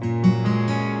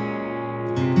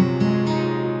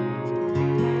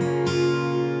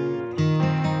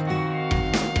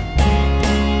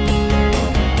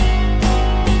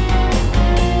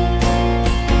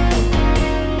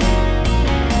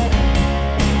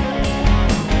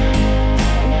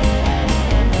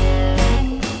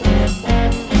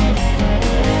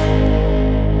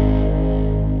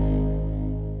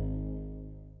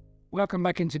welcome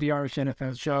back into the Irish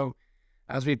NFL show.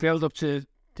 As we build up to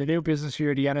the new business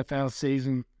year, the NFL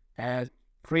season,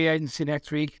 free agency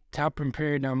next week, tapping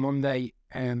period on Monday,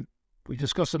 and we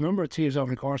discussed a number of teams over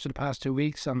the course of the past 2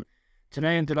 weeks. And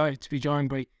today I'm delighted to be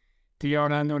joined by the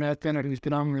Orlando Ned Bennett, who's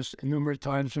been on us a number of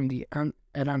times from the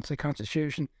Atlanta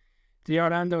Constitution. The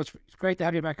Orlando, it's great to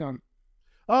have you back on.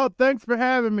 Oh, thanks for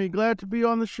having me. Glad to be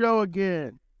on the show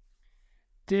again.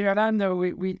 Dear Orlando,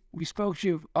 we spoke to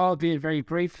you, albeit very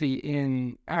briefly,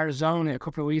 in Arizona a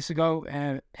couple of weeks ago.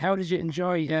 How did you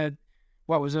enjoy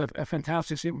what was a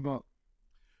fantastic Super Bowl?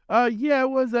 Yeah, it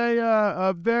was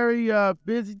a very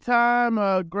busy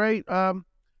time. Great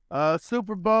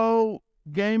Super Bowl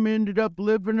game ended up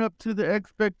living up to the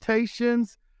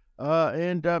expectations.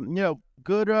 Good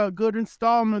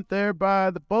installment there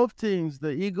by both teams,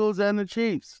 the Eagles and the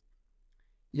Chiefs.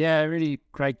 Yeah, really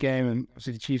great game, and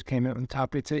obviously the Chiefs came out on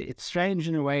top. It's strange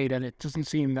in a way that it doesn't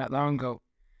seem that long ago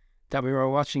that we were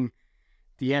watching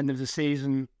the end of the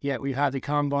season, yet we had the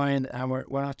combine, and we're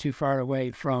not too far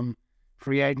away from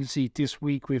free agency. This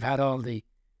week we've had all the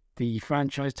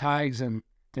franchise tags and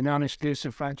the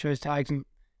non-exclusive franchise tags, and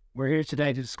we're here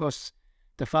today to discuss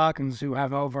the Falcons, who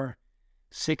have over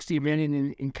 60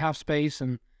 million in cap space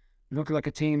and look like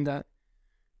a team that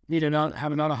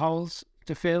have a lot of holes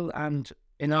to fill, and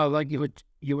in all likelihood,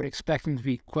 you would expect them to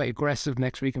be quite aggressive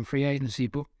next week in free agency.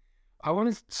 But I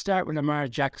want to start with Lamar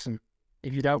Jackson,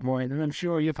 if you don't mind. And I'm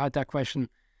sure you've had that question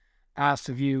asked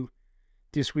of you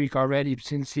this week already,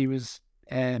 since he was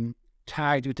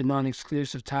tagged with the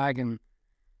non-exclusive tag. And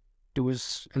there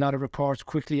was a lot of reports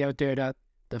quickly out there that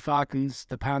the Falcons,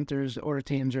 the Panthers, other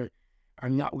teams are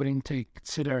not willing to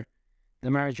consider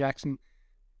Lamar Jackson.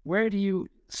 Where do you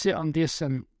sit on this?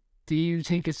 And do you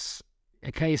think it's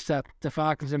a case that the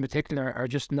Falcons in particular are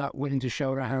just not willing to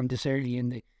show their hand this early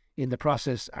in the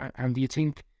process? And do you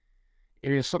think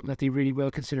it is something that they really will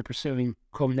consider pursuing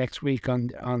come next week on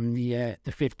the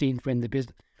 15th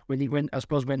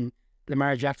when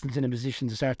Lamar Jackson's in a position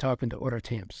to start talking to other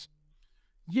teams?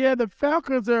 Yeah, the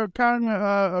Falcons are kind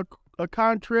of a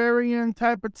contrarian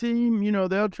type of team. You know,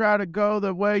 they'll try to go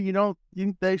the way you don't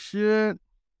think they should.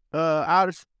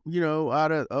 That's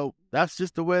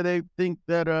just the way they think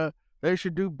that they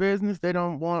should do business. They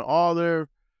don't want all their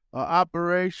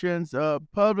operations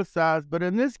publicized. But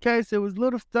in this case, it was a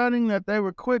little stunning that they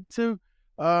were quick to,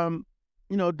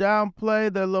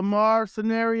 downplay the Lamar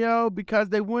scenario, because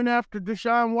they went after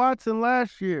Deshaun Watson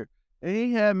last year, and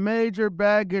he had major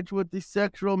baggage with the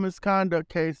sexual misconduct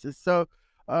cases. So,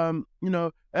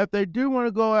 if they do want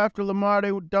to go after Lamar,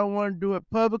 they don't want to do it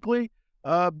publicly.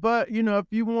 But if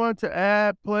you want to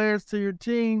add players to your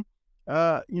team,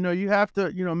 you have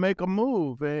to, make a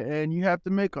move, and you have to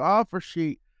make an offer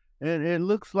sheet. And it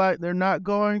looks like they're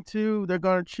going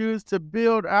to choose to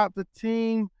build out the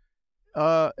team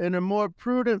in a more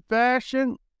prudent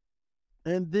fashion,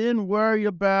 and then worry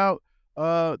about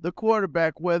the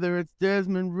quarterback, whether it's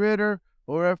Desmond Ridder,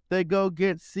 or if they go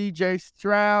get C.J.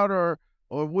 Stroud or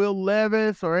Will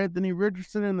Levis or Anthony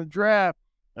Richardson in the draft.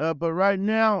 But right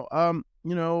now,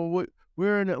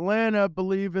 we're in Atlanta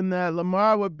believing that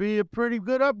Lamar would be a pretty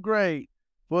good upgrade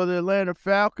for the Atlanta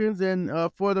Falcons and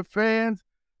for the fans.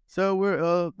 So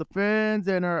we're the fans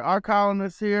and our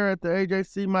columnists here at the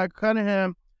AJC, Mike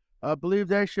Cunningham, believe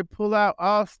they should pull out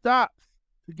all stops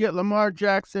to get Lamar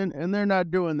Jackson, and they're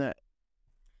not doing that.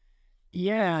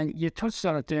 Yeah, and you touched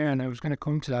on it there, and I was going to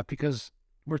come to that, because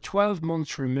we're 12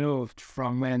 months removed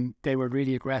from when they were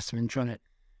really aggressive in trying to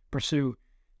pursue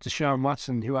Deshaun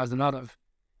Watson, who has a lot of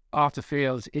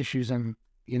off-the-field issues, and,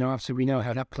 obviously we know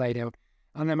how that played out.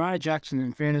 And Lamar Jackson,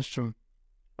 in fairness to him,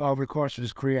 over the course of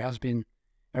his career, has been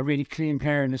a really clean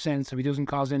player in the sense that he doesn't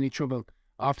cause any trouble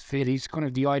off the field. He's kind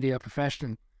of the ideal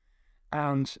professional.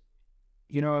 And,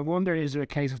 I wonder, is there a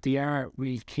case of they are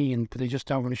really keen, but they just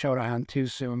don't want to show their hand too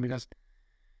soon? Because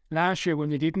last year, when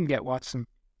they didn't get Watson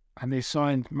and they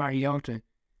signed Mariota,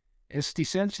 it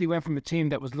essentially went from a team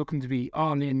that was looking to be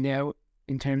all in now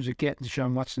in terms of getting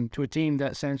Deshaun Watson to a team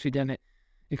that essentially then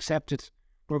accepted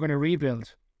we're going to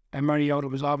rebuild. And Mariota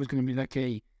was always going to be like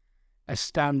a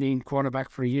standing quarterback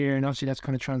for a year, and obviously that's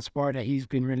kind of transpired that he's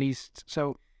been released.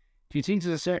 So do you think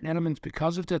there's a certain element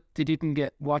because of that they didn't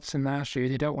get Watson last year,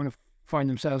 they don't want to find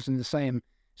themselves in the same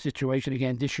situation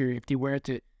again this year if they were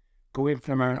to go in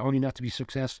for Lamar only not to be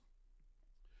successful?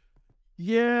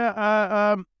 Yeah,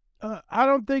 I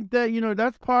don't think that,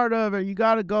 that's part of it. You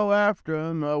got to go after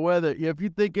him, whether if you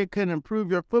think it can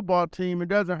improve your football team, it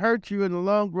doesn't hurt you in the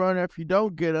long run. If you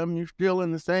don't get him, you're still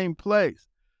in the same place.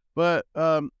 But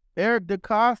Eric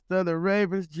DeCosta, the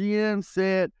Ravens GM,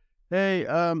 said, hey,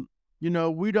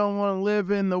 we don't want to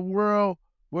live in the world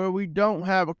where we don't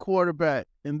have a quarterback,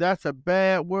 and that's a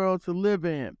bad world to live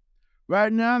in.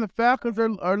 Right now, the Falcons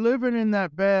are living in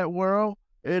that bad world,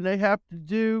 and they have to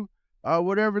do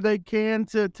whatever they can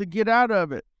to get out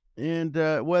of it. And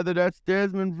whether that's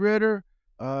Desmond Ridder,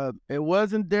 it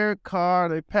wasn't Derek Carr.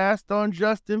 They passed on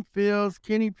Justin Fields,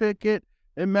 Kenny Pickett,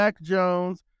 and Mac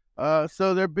Jones.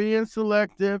 So they're being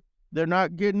selective. They're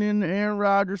not getting in the Aaron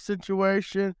Rodgers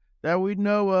situation that we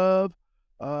know of.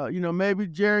 Maybe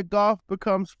Jared Goff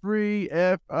becomes free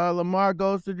if Lamar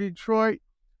goes to Detroit.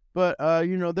 But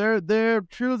they're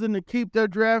choosing to keep their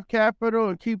draft capital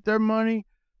and keep their money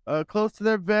close to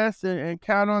their vest and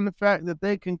count on the fact that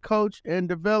they can coach and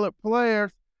develop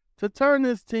players to turn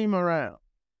this team around.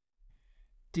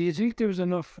 Do you think there was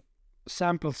enough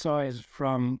sample size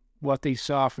from what they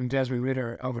saw from Desmond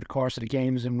Ridder over the course of the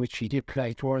games in which he did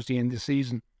play towards the end of the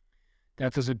season,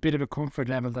 that there's a bit of a comfort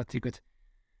level that they could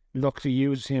look to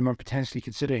use him or potentially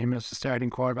consider him as the starting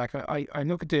quarterback? I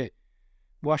look at the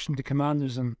Washington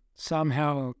Commanders, and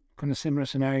somehow kind of similar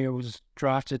scenario was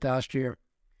drafted last year.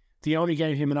 They only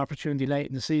gave him an opportunity late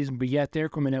in the season, but yet they're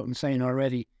coming out and saying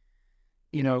already,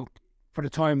 for the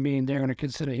time being, they're going to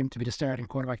consider him to be the starting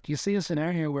quarterback. Do you see a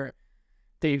scenario where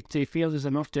they feel there's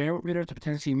enough there with Ridder to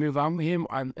potentially move on with him,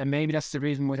 and maybe that's the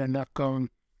reason why they're not going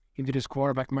into this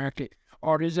quarterback market?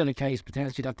 Or is it a case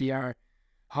potentially that they are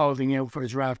holding out for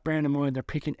his draft? Bearing in mind they're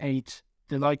picking 8,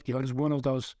 the likelihood is one of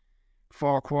those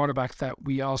 4 quarterbacks that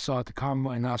we all saw at the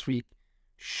Combine last week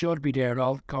should be there,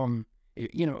 all going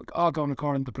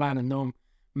according to plan, and no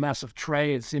massive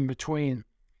trades in between,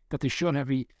 that they should have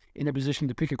be in a position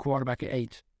to pick a quarterback at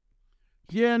 8.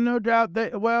 Yeah, no doubt.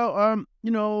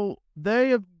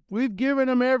 We've given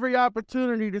them every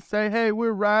opportunity to say, hey,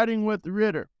 we're riding with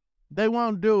Ridder. They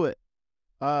won't do it.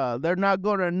 They're not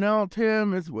going to anoint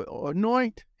him, is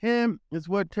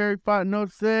what Terry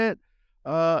Fontenot said.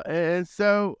 And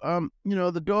so,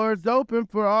 the door is open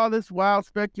for all this wild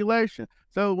speculation.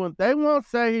 So when they won't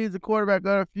say he's a quarterback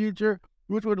of the future,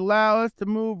 which would allow us to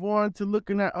move on to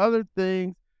looking at other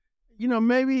things,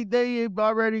 maybe they've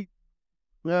already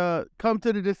come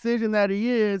to the decision that he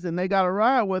is, and they got to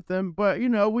ride with him. But,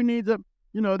 we need to,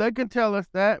 they can tell us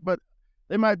that, but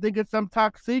they might think it's some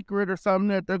top secret or something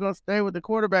that they're going to stay with the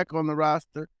quarterback on the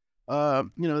roster.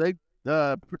 They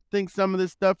think some of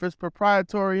this stuff is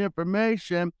proprietary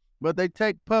information, but they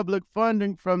take public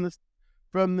funding from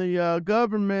the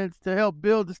governments to help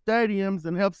build the stadiums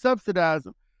and help subsidize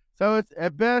them. So it's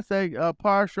at best a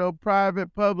partial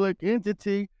private-public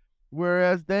entity,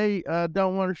 whereas they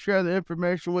don't want to share the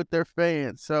information with their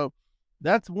fans. So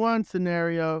that's one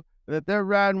scenario, that they're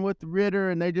riding with Ridder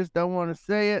and they just don't want to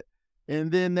say it,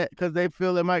 and then that because they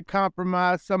feel it might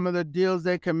compromise some of the deals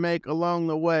they can make along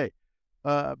the way.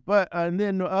 And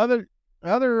then the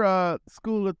other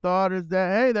school of thought is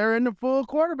that, hey, they're in the full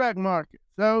quarterback market,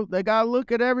 so they got to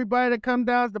look at everybody that comes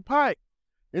down the pike.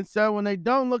 And so when they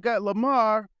don't look at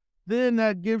Lamar, then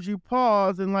that gives you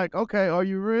pause and like, okay, are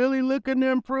you really looking to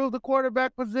improve the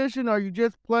quarterback position? Or are you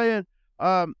just playing,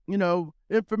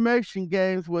 information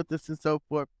games with us and so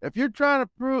forth? If you're trying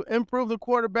to improve the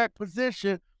quarterback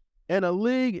position and a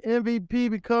league MVP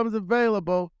becomes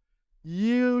available,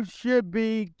 you should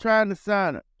be trying to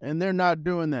sign it, and they're not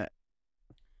doing that.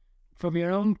 From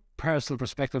your own personal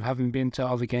perspective, having been to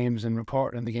all the games and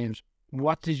reporting on the games,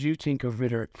 what did you think of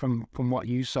Ridder from what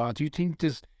you saw? Do you think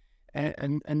there's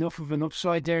enough of an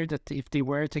upside there that if they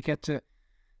were to get to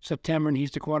September and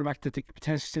he's the quarterback, that they could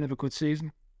potentially still have a good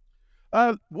season?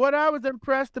 What I was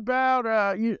impressed about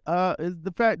is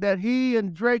the fact that he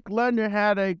and Drake London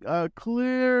had a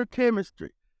clear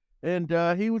chemistry, and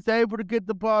he was able to get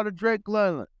the ball to Drake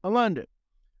London.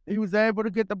 He was able to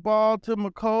get the ball to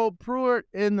McCole Pruitt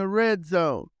in the red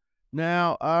zone.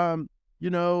 Now,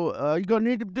 you're going to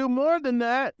need to do more than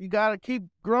that. You got to keep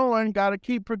growing, got to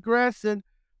keep progressing.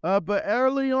 But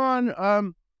early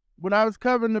on, when I was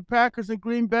covering the Packers in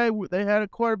Green Bay, they had a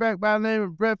quarterback by the name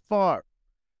of Brett Favre.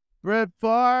 Brett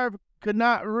Favre could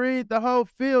not read the whole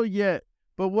field yet,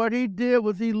 but what he did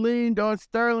was he leaned on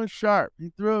Sterling Sharpe.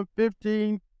 He threw him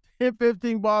 15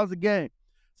 balls a game.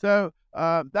 So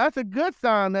that's a good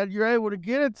sign that you're able to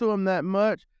get it to him that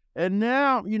much. And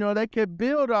now, they could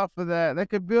build off of that. They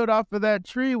could build off of that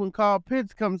tree when Carl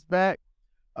Pitts comes back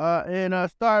and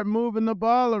start moving the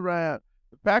ball around.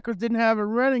 The Packers didn't have a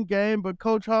running game, but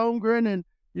Coach Holmgren and,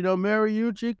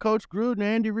 Mariucci, Coach Gruden,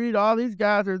 Andy Reid, all these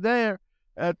guys are there.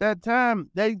 At that time,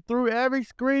 they threw every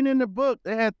screen in the book.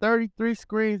 They had 33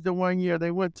 screens in one year. They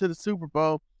went to the Super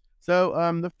Bowl. So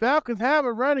the Falcons have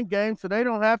a running game, so they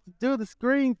don't have to do the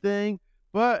screen thing,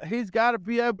 but he's got to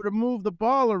be able to move the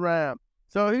ball around.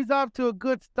 So he's off to a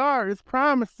good start. It's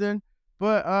promising,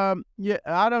 But yeah,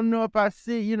 I don't know if I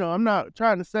see. I'm not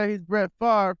trying to say he's Brett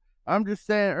Favre. I'm just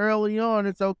saying early on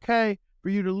it's okay for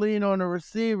you to lean on a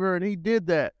receiver, and he did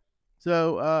that.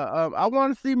 So I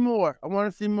want to see more. I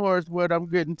want to see more is what I'm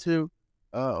getting to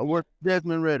with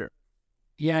Desmond Ridder.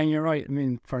 Yeah, and you're right. I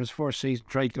mean, for his first season,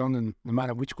 Drake London, no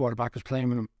matter which quarterback was playing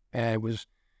with him, was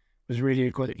really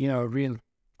a good, a real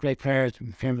great player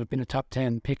in terms of being a top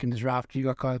 10 pick in the draft. You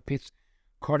got Kyle Pitts,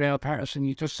 Cordell Patterson.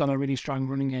 You just saw a really strong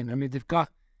running game. I mean, they've got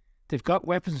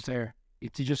weapons there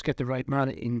if you just get the right man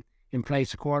in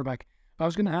place, a quarterback. I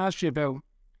was going to ask you about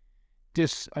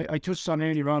this. I just saw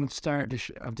earlier on at the start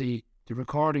of the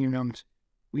recording around,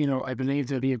 I believe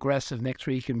they'll be aggressive next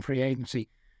week in free agency.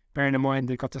 Bearing in mind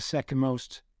they've got the second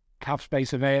most cap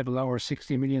space available, over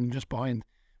 60 million just behind.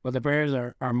 Well, the Bears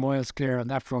are miles clear on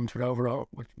that front with overall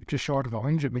just short of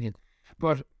 100 million.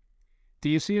 But do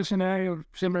you see a scenario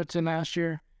similar to last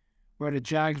year where the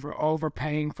Jags were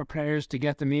overpaying for players to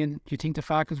get them in? Do you think the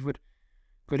Falcons would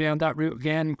go down that route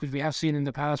again? Because we have seen in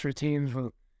the past where teams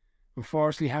will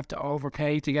unfortunately have to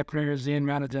overpay to get players in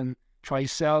rather than try to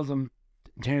sell them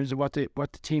in terms of what the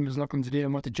team is looking to do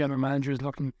and what the general manager is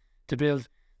looking to build.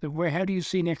 How do you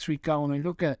see next week going? I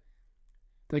look at,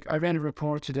 I read a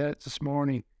report this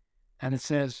morning, and it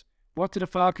says, what do the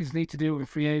Falcons need to do in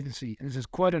free agency? And it says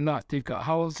quite a lot. They've got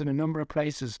holes in a number of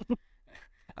places,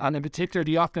 and in particular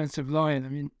the offensive line. I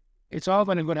mean, it's all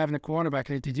well and good having a quarterback,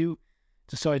 and if they do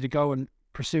decide to go and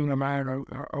pursue Lamar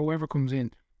or whoever comes in,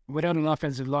 without an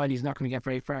offensive line, he's not going to get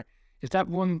very far. Is that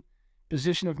one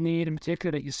position of need in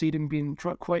particular that you see them being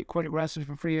quite aggressive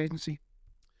in free agency?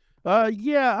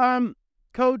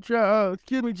 Coach,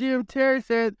 Jim Terry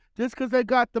said just because they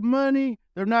got the money,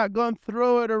 they're not going to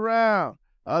throw it around.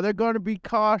 They're going to be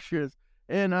cautious.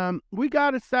 And we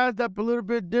got it sized up a little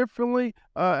bit differently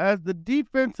as the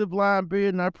defensive line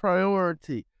being our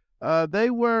priority. They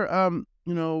were,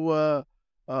 the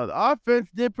offense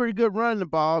did pretty good running the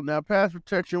ball. Now, pass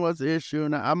protection was an issue,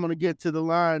 and I'm going to get to the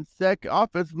line second,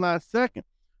 offensive line second.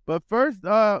 But first,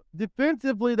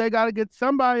 defensively, they got to get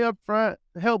somebody up front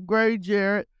to help Grady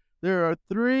Jarrett. There are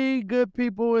 3 good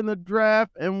people in the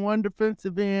draft and 1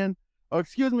 defensive end,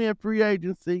 in free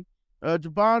agency.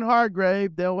 Javon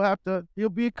Hargrave, he'll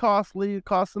be costly. It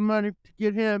costs some money to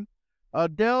get him.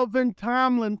 Delvin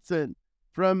Tomlinson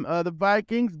from the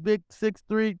Vikings, big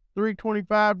 6'3",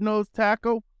 325 nose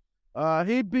tackle.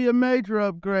 He'd be a major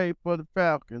upgrade for the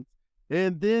Falcons.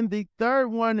 And then the third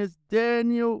one is David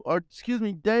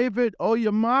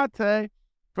Oyamate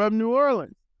from New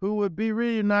Orleans, who would be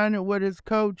reunited with his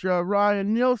coach,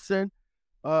 Ryan Nielsen.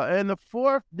 And the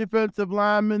fourth defensive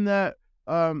lineman that,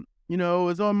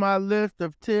 is on my list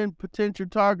of 10 potential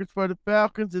targets for the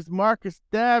Falcons is Marcus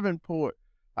Davenport.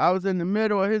 I was in the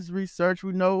middle of his research.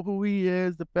 We know who he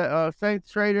is. The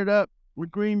Saints traded up with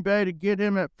Green Bay to get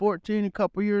him at 14 a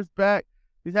couple years back.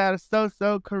 He's had a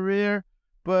so-so career,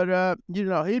 but,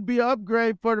 he'd be an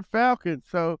upgrade for the Falcons.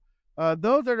 So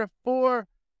those are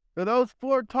those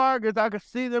 4 targets. I could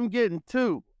see them getting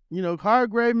 2.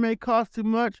 Hargrave may cost too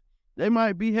much. They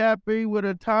might be happy with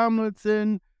a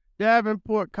Tomlinson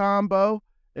Davenport combo,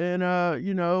 and that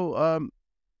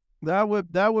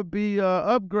would be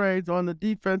upgrades on the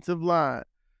defensive line.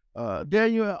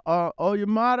 Daniel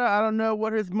Oyamata, I don't know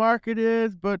what his market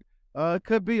is, but it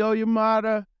could be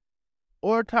Oyamata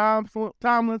or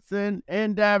Tomlinson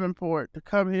and Davenport to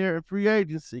come here in free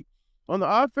agency. On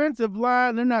the offensive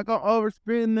line, they're not going to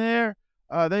overspend there.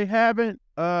 They haven't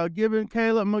given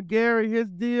Caleb McGarry his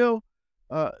deal.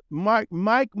 Mike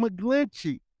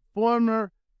McGlinchey,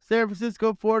 former San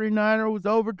Francisco 49er, was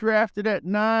overdrafted at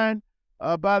 9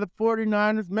 by the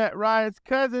 49ers, Matt Ryan's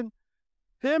cousin.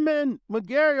 Him and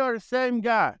McGarry are the same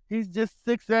guy. He's just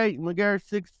 6'8", McGarry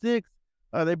 6'6".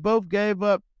 They both gave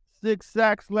up 6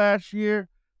 sacks last year.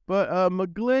 But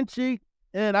McGlinchey,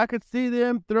 and I could see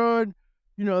them throwing,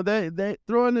 they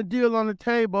throwing the deal on the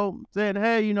table, saying,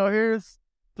 hey, here's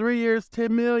 3 years, $10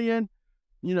 million.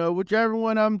 Whichever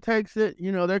one of them takes it,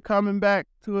 they're coming back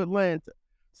to Atlanta.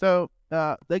 So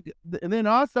and then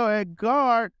also at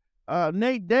guard,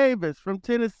 Nate Davis from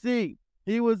Tennessee.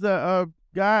 He was a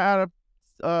guy out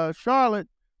of Charlotte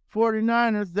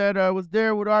 49ers that was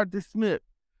there with Arthur Smith.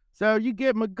 So you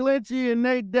get McGlinchey and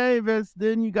Nate Davis,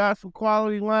 then you got some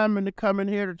quality linemen to come in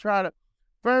here to try to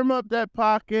firm up that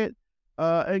pocket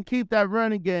and keep that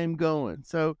running game going.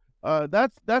 So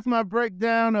that's my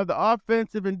breakdown of the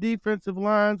offensive and defensive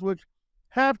lines, which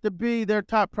have to be their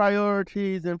top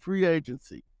priorities in free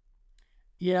agency.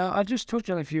 Yeah, I'll just touch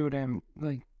on a few of them.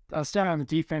 I'll start on the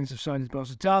defensive side as well.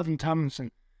 So Dalvin Tomlinson.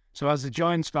 So as a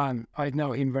Giants fan, I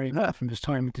know him very well from his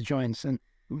time with the Giants. And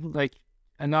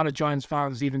a lot of Giants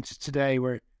fans, even today,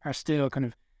 were are still kind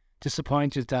of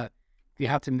disappointed that you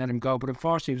have to let him go. But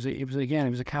unfortunately, it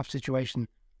was a cap situation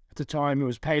at the time. It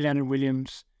was pay Leonard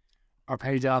Williams or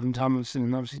pay Dalvin Tomlinson,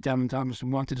 and obviously Dalvin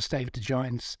Tomlinson wanted to stay with the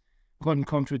Giants, couldn't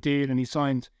come to a deal, and he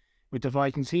signed with the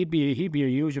Vikings. He'd be a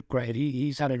huge upgrade.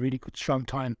 He's had a really good strong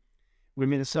time with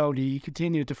Minnesota. He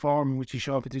continued to form, which he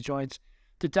showed with the Giants.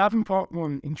 The Davenport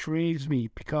one intrigues me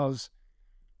because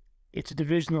it's a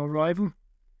divisional rival,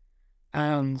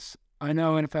 and I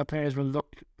know NFL players will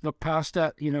look past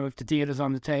that. You know, if the deal is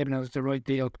on the table and it's the right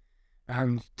deal,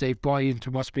 and they buy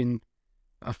into what's been,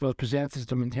 I suppose, presented to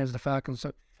them in terms of the Falcons.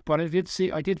 So, but I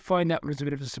did find that was a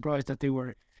bit of a surprise that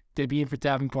they'd be in for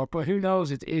Davenport. But who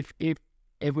knows? If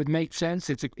it would make sense,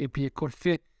 it'd be a good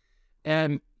fit.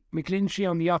 McGlinchey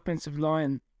on the offensive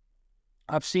line,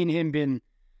 I've seen him been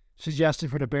suggested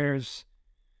for the Bears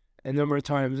a number of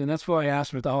times, and that's why I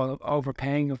asked about the whole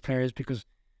overpaying of players, because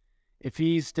if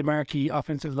he's the marquee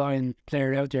offensive line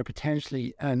player out there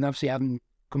potentially, and obviously having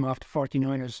come off the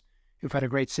 49ers, who've had a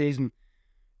great season,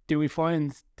 do we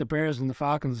find the Bears and the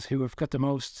Falcons, who have got the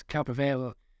most cap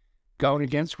available, going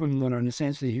against one another, and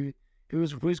essentially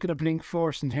who's going to blink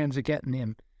first in terms of getting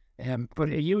him? But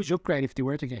a huge upgrade if they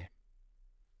were to get him.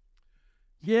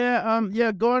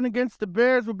 Yeah, going against the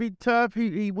Bears would be tough.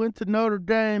 He went to Notre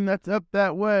Dame, that's up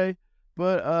that way.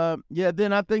 But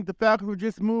then I think the Falcons would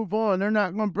just move on. They're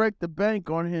not going to break the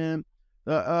bank on him.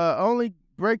 The only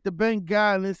break the bank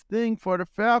guy in this thing for the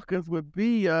Falcons would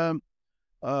be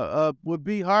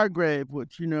Hargrave,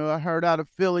 which I heard out of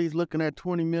Philly's looking at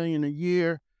 $20 million a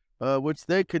year, which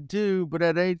they could do. But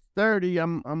at age 30,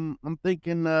 I'm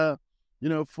thinking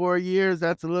 4 years,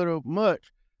 that's a little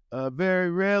much. Very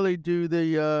rarely do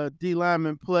the D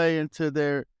linemen play into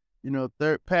their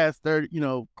past 30,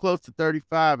 close to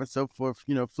 35 and so forth.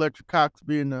 Fletcher Cox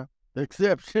being the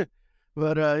exception,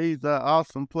 but he's an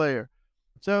awesome player.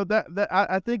 So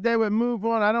I think they would move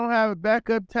on. I don't have a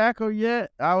backup tackle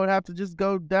yet. I would have to just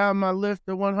go down my list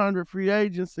of 100 free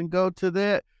agents and go to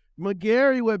that.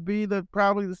 McGary would be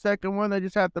probably the second one. They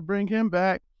just have to bring him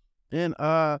back and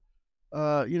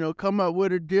come up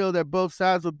with a deal that both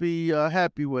sides will be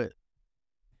happy with.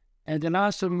 And the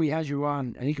last time we had you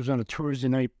on, I think it was on a Thursday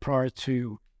night prior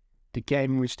to the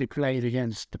game in which they played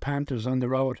against the Panthers on the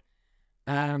road.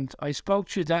 And I spoke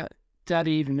to you that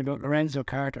evening about Lorenzo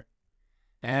Carter.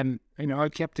 I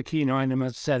kept a keen eye on him,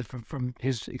 as I said, from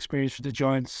his experience with the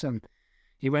Giants, and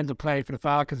he went to play for the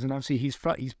Falcons, and obviously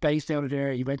he's based out of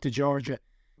there. He went to Georgia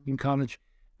in college.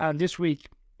 And this week,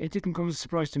 it didn't come as a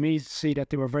surprise to me to see that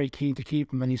they were very keen to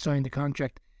keep him, and he signed the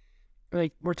contract.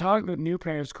 Like, we're talking about new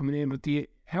players coming in, but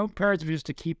how imperative it is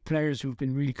to keep players who've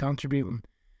been really contributing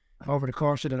over the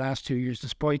course of the last 2 years,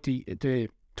 despite the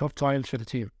tough times for the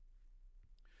team.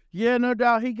 Yeah, no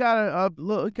doubt. He got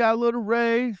a little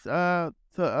raise to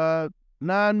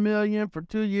 $9 million for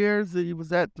 2 years. He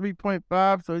was at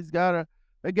 3.5, so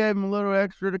they gave him a little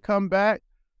extra to come back.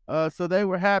 So they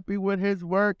were happy with his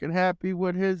work and happy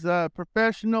with his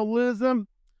professionalism.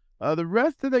 The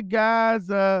rest of the guys,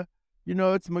 it's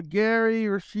McGary,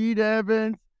 Rasheed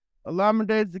Evans,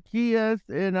 Olamide Zaccheaus,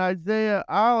 and Isaiah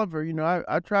Oliver.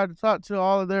 I tried to talk to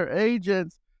all of their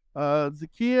agents.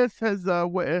 Zaccheaus has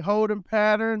a holding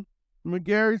pattern.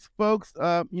 McGary's folks,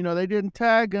 they didn't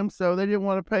tag him, so they didn't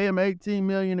want to pay him $18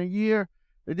 million a year.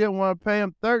 They didn't want to pay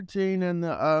him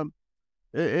 $13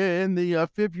 in the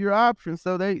fifth-year option.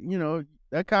 So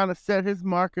that kind of set his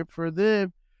market for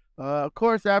them. Of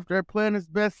course, after playing his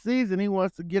best season, he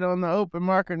wants to get on the open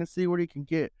market and see what he can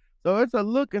get. So it's a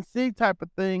look and see type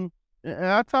of thing. And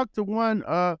I talked to one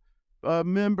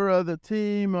member of the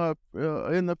team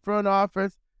in the front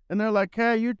office, and they're like,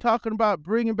 "Hey, you're talking about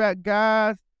bringing back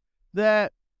guys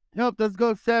that helped us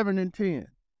go 7-10."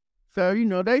 So,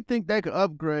 they think they could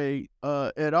upgrade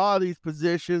at all these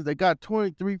positions. They got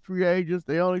 23 free agents.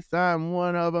 They only signed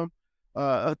one of them,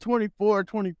 24,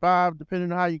 25,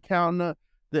 depending on how you count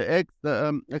the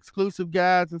exclusive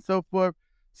guys and so forth.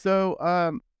 So,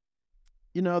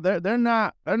 they're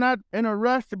not in a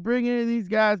rush to bring any of these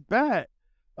guys back.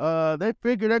 They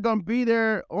figure they're going to be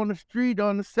there on the street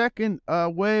on the second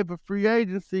wave of free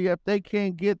agency if they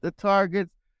can't get the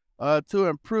targets to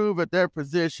improve at their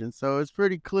position. So it's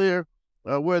pretty clear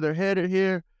where they're headed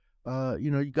here.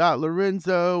 You got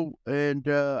Lorenzo, and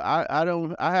I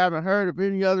haven't heard of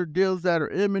any other deals that are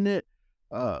imminent.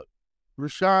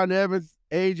 Rashaan Evans'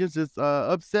 agents is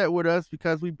upset with us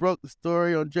because we broke the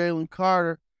story on Jalen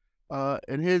Carter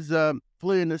and his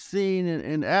fleeing the scene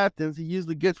in Athens. He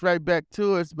usually gets right back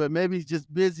to us, but maybe he's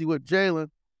just busy with Jalen.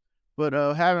 But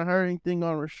haven't heard anything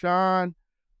on Rashaan.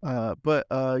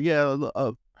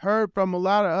 heard from a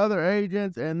lot of other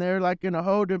agents, and they're like in a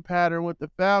holding pattern with the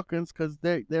Falcons because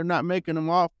they're not making them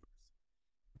offers.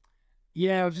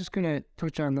 Yeah, I was just going to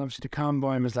touch on, obviously, the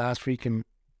combine was last week, and,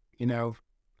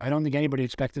 I don't think anybody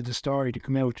expected the story to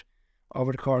come out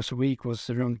over the course of a week was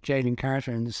around Jalen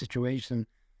Carter and the situation.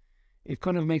 It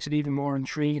kind of makes it even more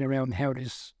intriguing around how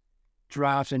this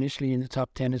draft initially in the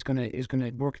top 10 is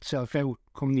gonna work itself out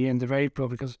come the end of April,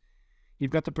 because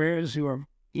you've got the Bears who are,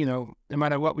 no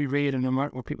matter what we read and no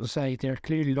matter what people say, they're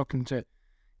clearly looking to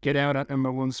get out at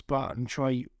number one spot and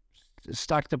try to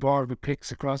stack the board with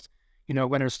picks across,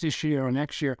 whether it's this year or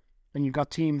next year. And you've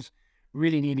got teams,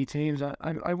 really needy teams.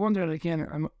 I wonder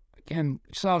again,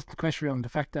 solves the question around the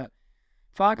fact that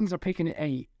Falcons are picking at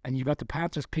 8 and you've got the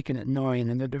Panthers picking at 9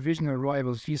 and the divisional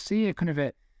rivals. You see a kind of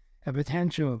a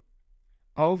potential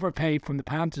overpay from the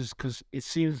Panthers because it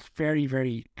seems very,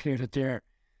 very clear that their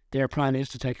plan is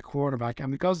to take a quarterback.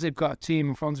 And because they've got a team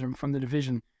in front of them from the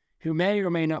division who may or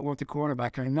may not want the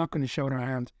quarterback and are not going to show their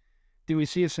hand, do we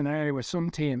see a scenario where some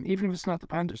team, even if it's not the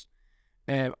Panthers,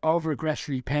 over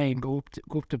aggressively paying, go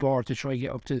up the board to try to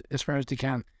get up to as far as they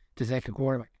can to take a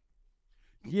quarterback?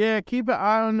 Yeah, keep an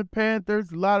eye on the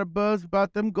Panthers. A lot of buzz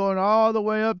about them going all the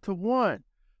way up to 1,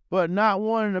 but not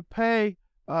wanting to pay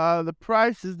the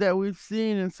prices that we've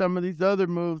seen in some of these other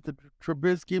moves, the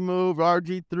Trubisky move,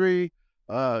 RG3.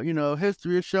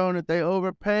 History has shown that they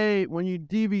overpaid when you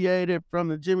deviated from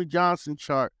the Jimmy Johnson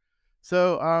chart.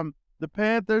 So the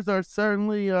Panthers are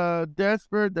certainly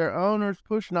desperate. Their owner's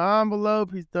pushing the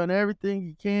envelope. He's done everything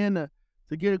he can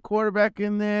to get a quarterback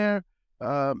in there.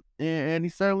 And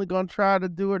he's certainly going to try to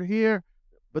do it here.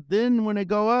 But then when they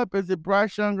go up, is it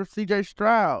Bryce Young or C.J.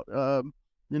 Stroud?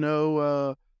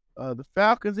 The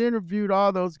Falcons interviewed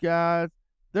all those guys.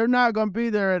 They're not going to be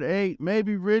there at 8.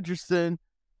 Maybe Richardson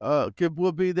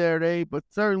will be there at 8, but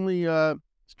certainly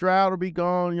Stroud will be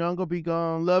gone, Young will be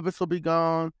gone, Levis will be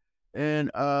gone,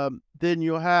 and then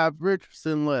you'll have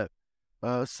Richardson left.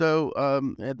 And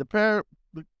the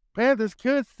Panthers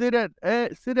could sit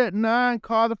at 9,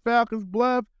 call the Falcons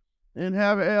bluff, and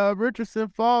have Richardson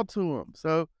fall to them.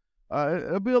 So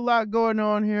it'll be a lot going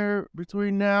on here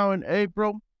between now and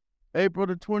April the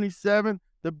 27th.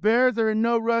 The Bears are in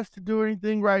no rush to do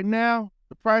anything right now.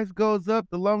 The price goes up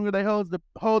the longer they hold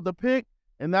the pick,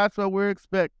 and that's what we're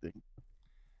expecting.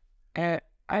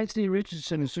 Anthony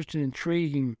Richardson is such an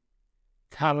intriguing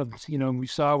talent. We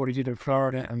saw what he did in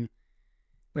Florida, and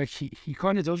like he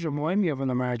kind of does remind me of an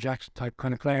Lamar Jackson type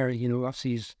kind of player.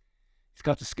 Obviously he's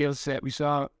got the skill set. We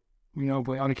saw, by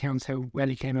all accounts, how well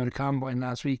he came out of combine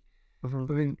last week. Mm-hmm.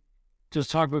 But then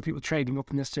just talk about people trading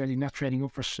up, necessarily not trading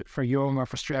up for Young or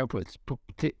for Stroud, but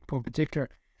particular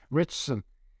Richardson.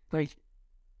 Like,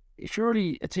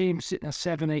 surely a team sitting at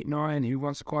 7, 8, 9 who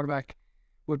wants a quarterback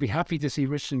would be happy to see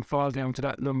Richardson fall down to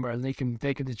that number, and they can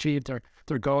achieve their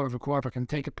goal of a quarterback and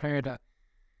take a player that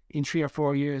in 3 or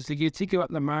 4 years. Like, you think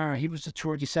about Lamar, he was the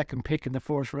 32nd pick in the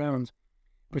 4th round,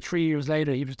 but 3 years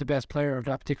later he was the best player of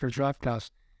that particular draft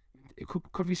class.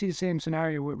 Could we see the same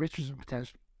scenario with Richardson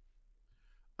potentially?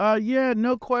 Yeah,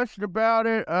 no question about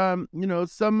it.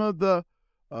 Some of the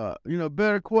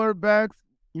better quarterbacks,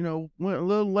 went a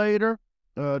little later.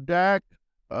 Dak,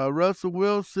 Russell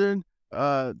Wilson,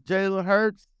 Jalen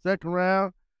Hurts, 2nd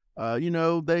round.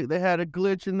 They had a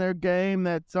glitch in their game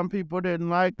that some people didn't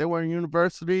like. They weren't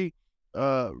university,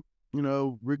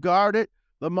 regarded.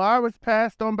 Lamar was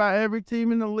passed on by every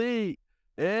team in the league,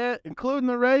 including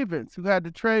the Ravens, who had to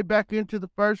trade back into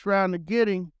the 1st round to get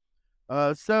him.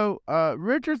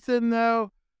 Richardson,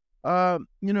 though, the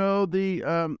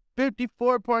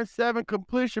 54.7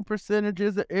 completion percentage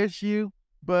is an issue,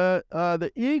 but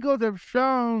the Eagles have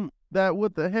shown that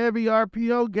with the heavy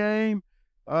RPO game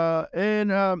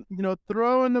and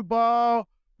throwing the ball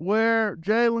where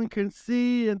Jalen can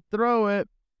see and throw it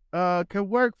can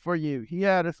work for you. He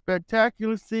had a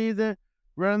spectacular season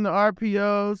running the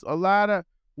RPOs, a lot of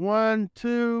 1,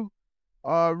 2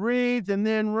 reads and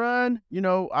then run.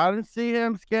 I didn't see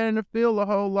him scanning the field a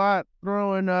whole lot,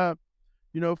 throwing 4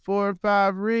 and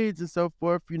 5 reads and so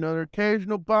forth. The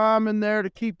occasional bomb in there to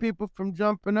keep people from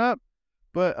jumping up.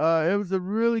 But it was a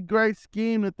really great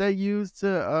scheme that they used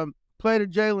to play to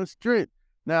Jalen's strength.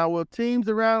 Now, will teams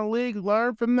around the league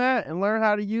learn from that and learn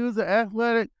how to use an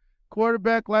athletic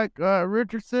quarterback like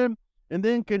Richardson? And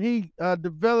then can he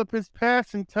develop his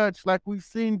passing touch like we've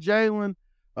seen Jalen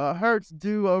Hurts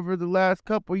do over the last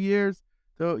couple years?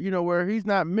 So, where he's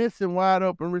not missing wide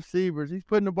open receivers. He's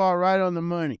putting the ball right on the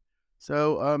money.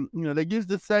 So, they used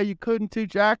to say you couldn't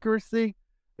teach accuracy.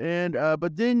 And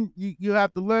but then you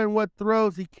have to learn what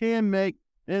throws he can make,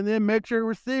 and then make sure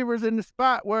receivers in the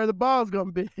spot where the ball's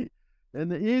going to be.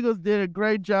 And the Eagles did a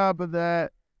great job of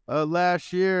that.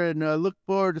 last year, and look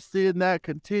forward to seeing that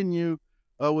continue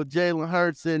with Jalen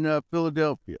Hurts in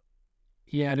Philadelphia.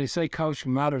 Yeah, they say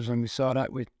coaching matters, and we saw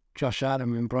that with Josh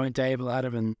Adam and Brian Dable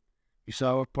Adam, and we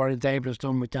saw what Brian Dable has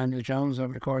done with Daniel Jones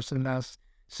over the course of the last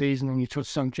season. And you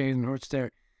touched on Jalen Hurts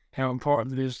there, how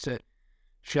important it is to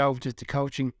show the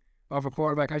coaching of a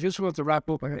quarterback. I just want to wrap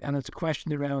up, and it's a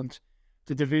question around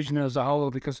the division as a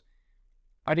whole, because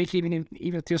I think even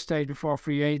at this stage before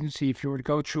free agency, if you were to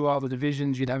go through all the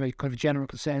divisions, you'd have a kind of general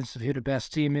consensus of who the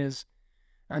best team is.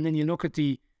 And then you look at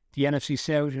the NFC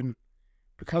South, and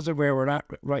because of where we're at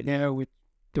right now with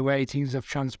the way things have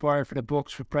transpired for the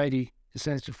Bucs, for Brady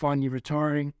essentially finally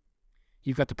retiring,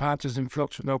 you've got the Panthers in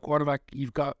flux with no quarterback,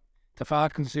 you've got the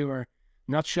Falcons who are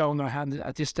not showing their hand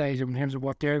at this stage in terms of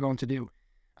what they're going to do.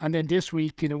 And then this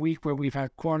week, in a week where we've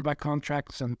had quarterback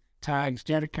contracts and tags,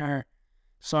 Derek Carr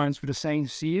signs for the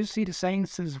Saints. Do you see the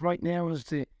Saints as right now as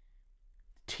the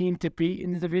team to beat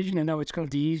in the division? I know it's kind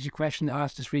of the easy question to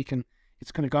ask this week, and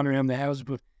it's kind of gone around the house,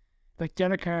 but like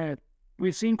Derek Carr,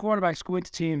 we've seen quarterbacks go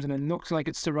into teams and it looks like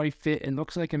it's the right fit, it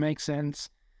looks like it makes sense.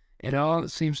 It all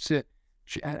seems to,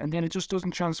 and then it just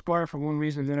doesn't transpire for one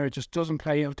reason or another. It just doesn't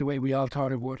play out the way we all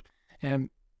thought it would.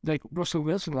 Like Russell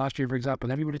Wilson last year, for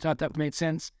example, everybody thought that made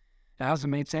sense. It hasn't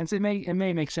made sense. It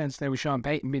may make sense now with Sean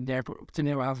Payton being there, but up to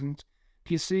now it hasn't.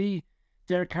 Do you see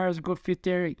Derek Carr is a good fit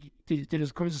there? Did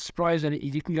it come as a surprise that he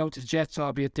didn't go to the Jets,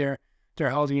 albeit they're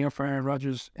holding out for Aaron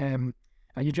Rodgers? And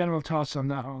your general thoughts on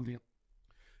that whole deal?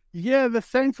 Yeah, the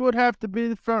Saints would have to be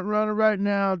the front runner right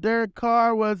now. Derek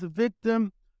Carr was a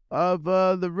victim of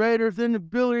the Raiders'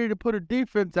 inability to put a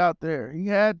defense out there. He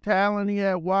had talent. He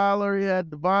had Waller. He had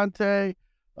Devontae,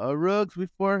 Ruggs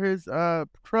before his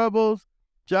troubles.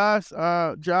 Josh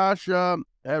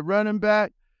at running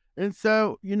back. And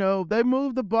so, they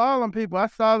moved the ball on people. I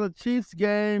saw the Chiefs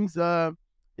games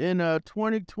in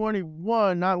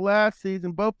 2021, not last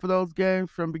season, both of those games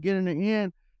from beginning to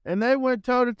end. And they went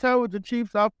toe-to-toe with the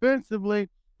Chiefs offensively.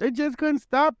 They just couldn't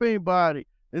stop anybody.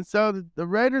 And so the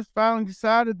Raiders finally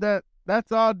decided that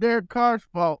that's all Derek Carr's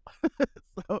fault.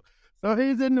 So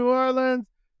he's in New Orleans.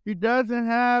 He doesn't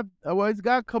have, he's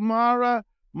got Kamara.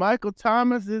 Michael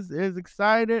Thomas is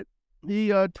excited. He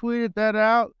tweeted that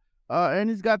out. And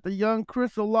he's got the young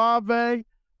Chris Olave.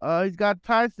 He's got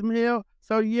Tyson Hill.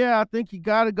 So, yeah, I think you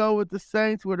got to go with the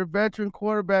Saints with a veteran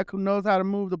quarterback who knows how to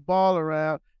move the ball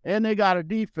around. And they got a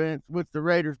defense, which the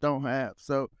Raiders don't have.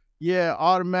 So, yeah,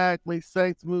 automatically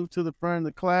Saints move to the front of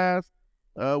the class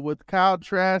with Kyle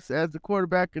Trask as the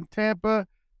quarterback in Tampa,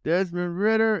 Desmond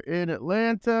Ridder in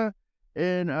Atlanta,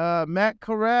 and Matt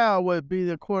Corral would be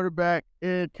the quarterback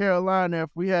in Carolina if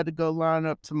we had to go line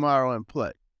up tomorrow and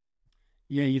play.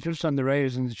 Yeah, you touched on the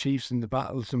Raiders and the Chiefs and the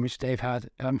battles in which they've had.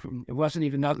 It wasn't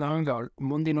even that long ago.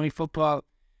 Monday Night Football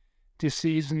this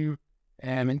season,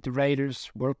 and the Raiders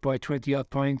were up by 20-odd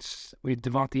points with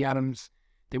Devontae Adams.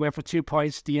 They went for 2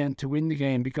 points at the end to win the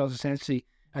game because essentially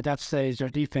at that stage the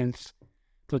defense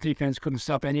couldn't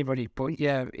stop anybody. But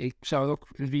yeah, so look,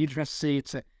 it'll be interesting to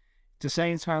see. The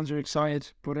Saints fans are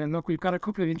excited. But look, we've got a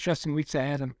couple of interesting weeks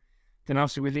ahead, and then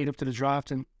obviously we lead up to the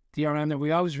draft. And De'Aranda,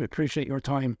 we always appreciate your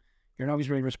time. You're always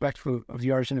very respectful of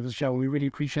the Irish end of the show. We really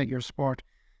appreciate your support.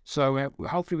 So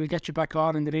hopefully we'll get you back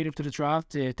on in the lead up to the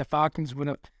draft. The Falcons will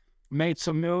have made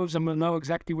some moves, and we'll know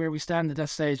exactly where we stand at that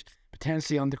stage,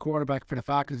 potentially on the quarterback for the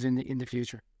Falcons in the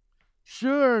future.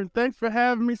 Sure. Thanks for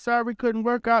having me. Sorry we couldn't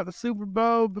work out the Super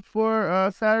Bowl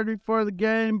before Saturday before the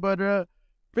game, but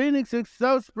Phoenix is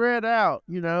so spread out,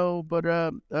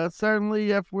 But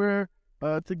certainly if we're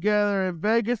together in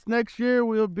Vegas next year,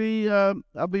 I'll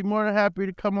be more than happy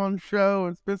to come on the show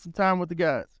and spend some time with the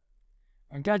guys.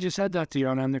 I'm glad you said that,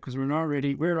 De'Aranda, because we're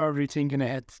already thinking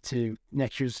ahead to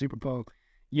next year's Super Bowl.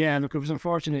 Yeah, look, it was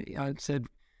unfortunate. I said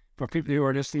for people who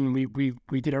are listening,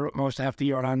 we did our utmost to have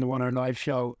De'Aranda on our live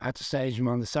show at the stadium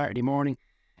on the Saturday morning,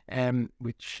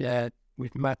 which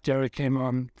with Matt Derrick came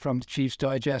on from the Chiefs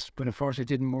Digest, but unfortunately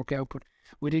it didn't work out. But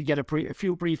we did get a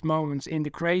few brief moments in the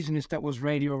craziness that was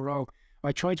Radio Row.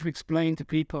 I tried to explain to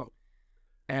people,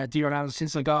 De'Aranda,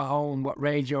 since I got home, what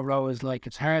Radio Row is like.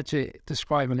 It's hard to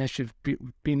describe unless you've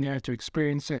been there to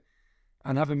experience it.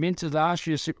 And having been to last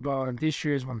year's Super Bowl and this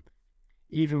year's one,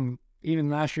 even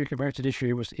last year compared to this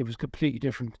year, it was completely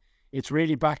different. It's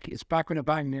really back. It's back with a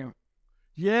bang now.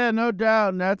 Yeah, no doubt,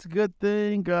 and that's a good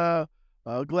thing. Glad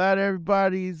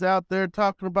everybody's out there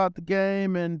talking about the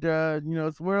game, and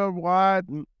it's worldwide.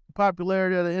 And the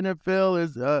popularity of the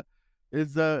NFL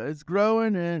is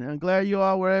growing, and I'm glad you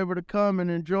all were able to come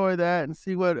and enjoy that and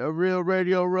see what a real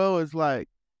Radio Row is like.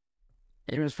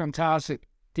 It was fantastic.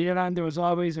 De'Aranda, as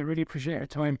always, I really appreciate your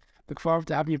time. Look forward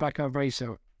to having you back on very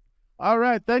soon. All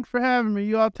right. Thanks for having me.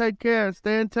 You all take care and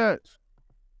stay in touch.